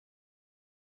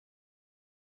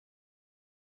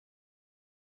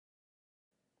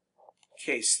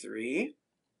case 3.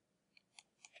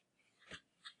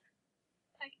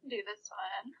 I can do this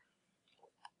one.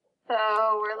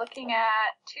 So we're looking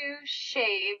at 2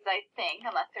 shaves, I think,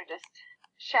 unless they're just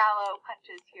shallow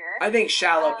punches here. I think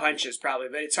shallow punches probably,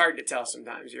 but it's hard to tell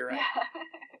sometimes. You're right. Yeah.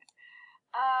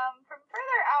 From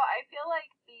further out, I feel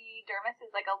like the dermis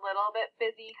is like a little bit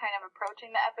busy, kind of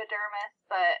approaching the epidermis,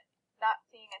 but not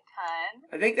seeing a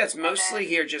ton. I think that's mostly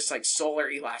here just like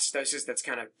solar elastosis that's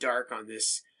kind of dark on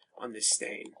this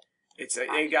stain.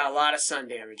 You got a lot of sun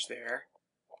damage there.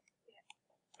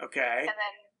 Yeah. Okay. And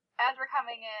then as we're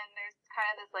coming in, there's kind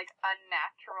of this like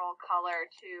unnatural color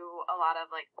to a lot of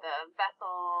like the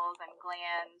vessels and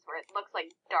glands where it looks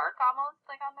like dark almost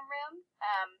like on the rim.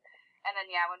 And then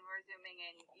yeah, when we're zooming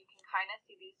in, you can kind of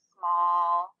see these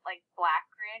small like black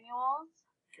granules.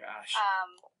 Gosh.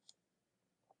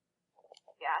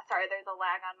 Yeah, sorry, there's a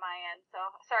lag on my end, so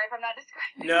sorry if I'm not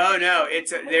describing. No,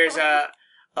 there's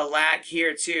a lag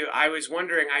here too. I was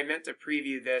wondering, I meant to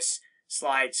preview this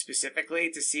slide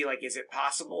specifically to see, like, is it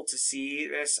possible to see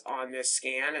this on this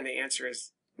scan? And the answer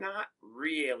is not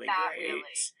really great. Really.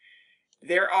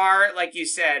 There are, like you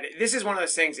said, this is one of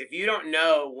those things, if you don't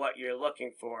know what you're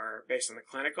looking for based on the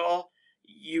clinical,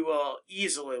 you will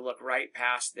easily look right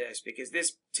past this, because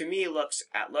this, to me, looks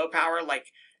at low power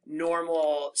like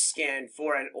normal skin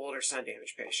for an older sun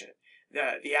damage patient.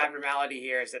 The abnormality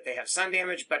here is that they have sun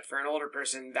damage, but for an older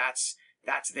person, that's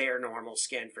their normal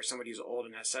skin for somebody who's old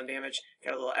and has sun damage.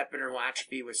 Got a little epidermal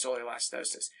atrophy with solar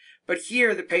elastosis. But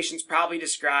here, the patient's probably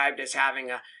described as having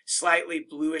a slightly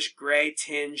bluish gray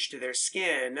tinge to their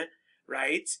skin,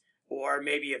 right? Or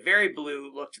maybe a very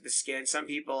blue look to the skin. Some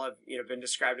people have, been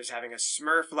described as having a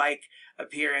Smurf-like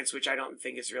appearance, which I don't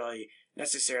think is really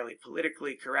necessarily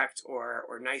politically correct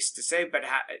or nice to say. But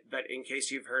in case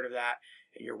you've heard of that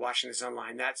and you're watching this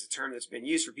online, that's a term that's been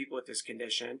used for people with this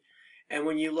condition. And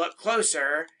when you look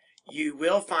closer, you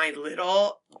will find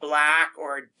little black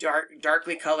or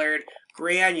darkly colored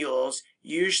granules,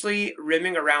 usually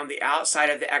rimming around the outside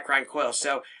of the eccrine coil.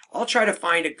 So I'll try to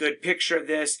find a good picture of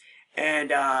this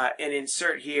and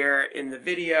insert here in the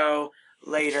video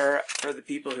later for the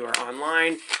people who are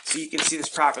online so you can see this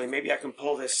properly. Maybe I can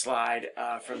pull this slide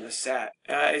from the set.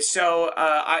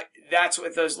 That's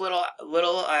with those little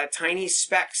tiny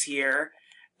specks here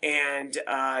and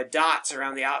dots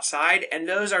around the outside, and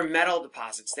those are metal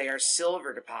deposits. They are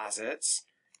silver deposits.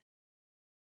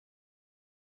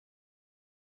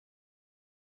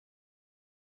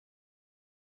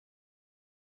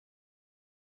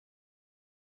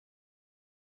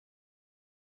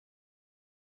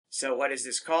 So what is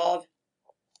this called?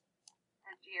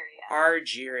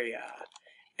 Argyria.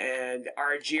 And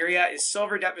Argyria is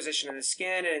silver deposition in the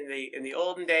skin. And in the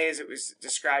olden days, it was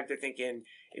described, I think, in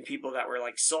people that were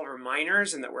like silver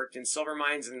miners and that worked in silver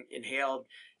mines and inhaled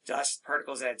dust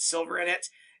particles that had silver in it.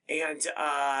 And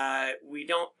we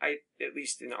don't, at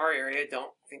least in our area,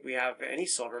 don't think we have any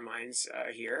silver mines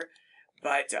here.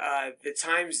 But the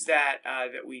times that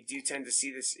we do tend to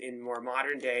see this in more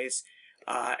modern days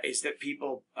is that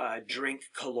people drink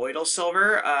colloidal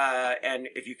silver, and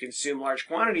if you consume large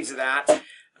quantities of that,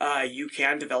 you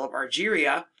can develop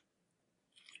Argyria.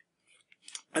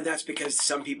 And that's because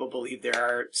some people believe there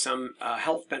are some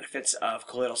health benefits of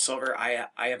colloidal silver. I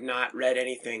have not read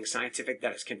anything scientific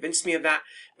that has convinced me of that,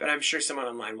 but I'm sure someone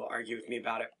online will argue with me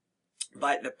about it.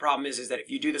 But the problem is that if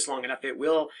you do this long enough, it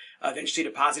will eventually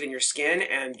deposit in your skin,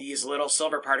 and these little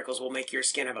silver particles will make your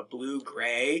skin have a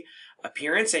blue-gray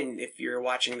appearance. And if you're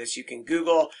watching this, you can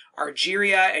Google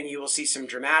Argyria, and you will see some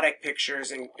dramatic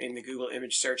pictures in the Google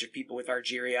image search of people with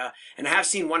Argyria. And I have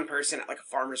seen one person at like a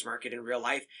farmer's market in real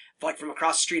life, like from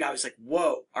across the street. I was like,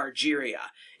 whoa, Argyria.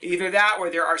 Either that, or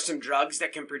there are some drugs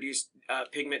that can produce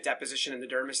pigment deposition in the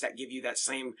dermis that give you that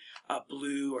same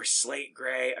blue or slate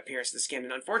gray appearance of the skin.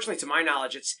 And unfortunately, to my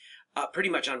knowledge, it's pretty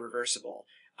much unreversible.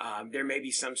 There may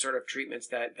be some sort of treatments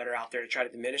that are out there to try to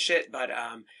diminish it, but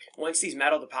once these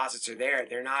metal deposits are there,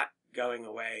 they're not going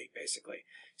away, basically.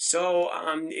 So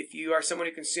if you are someone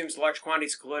who consumes large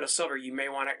quantities of colloidal silver, you may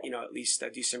want to, at least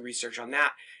do some research on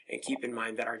that and keep in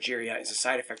mind that Argyria is a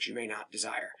side effect you may not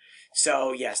desire.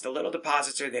 So yes, the little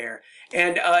deposits are there.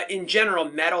 And in general,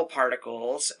 metal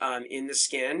particles in the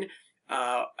skin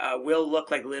will look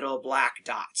like little black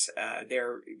dots.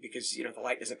 They're because the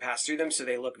light doesn't pass through them, so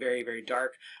they look very, very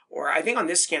dark. Or I think on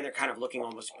this scan they're kind of looking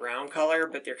almost brown color,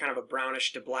 but they're kind of a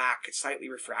brownish to black, slightly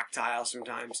refractile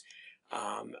sometimes.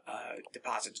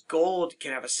 Deposits. Gold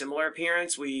can have a similar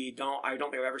appearance. I don't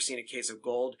think I've ever seen a case of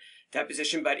gold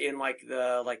deposition, but in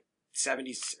the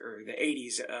 70s or the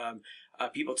 80s,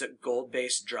 people took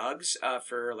gold-based drugs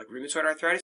for like rheumatoid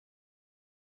arthritis.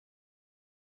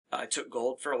 took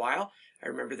gold for a while. I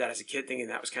remember that as a kid thinking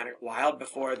that was kind of wild.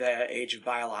 Before the age of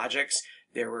biologics,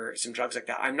 there were some drugs like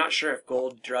that. I'm not sure if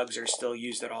gold drugs are still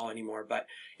used at all anymore, but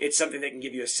it's something that can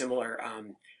give you a similar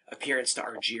appearance to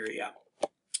Argyria.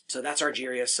 So that's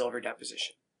Argyria silver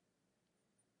deposition.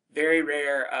 Very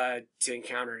rare to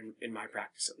encounter in my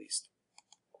practice, at least.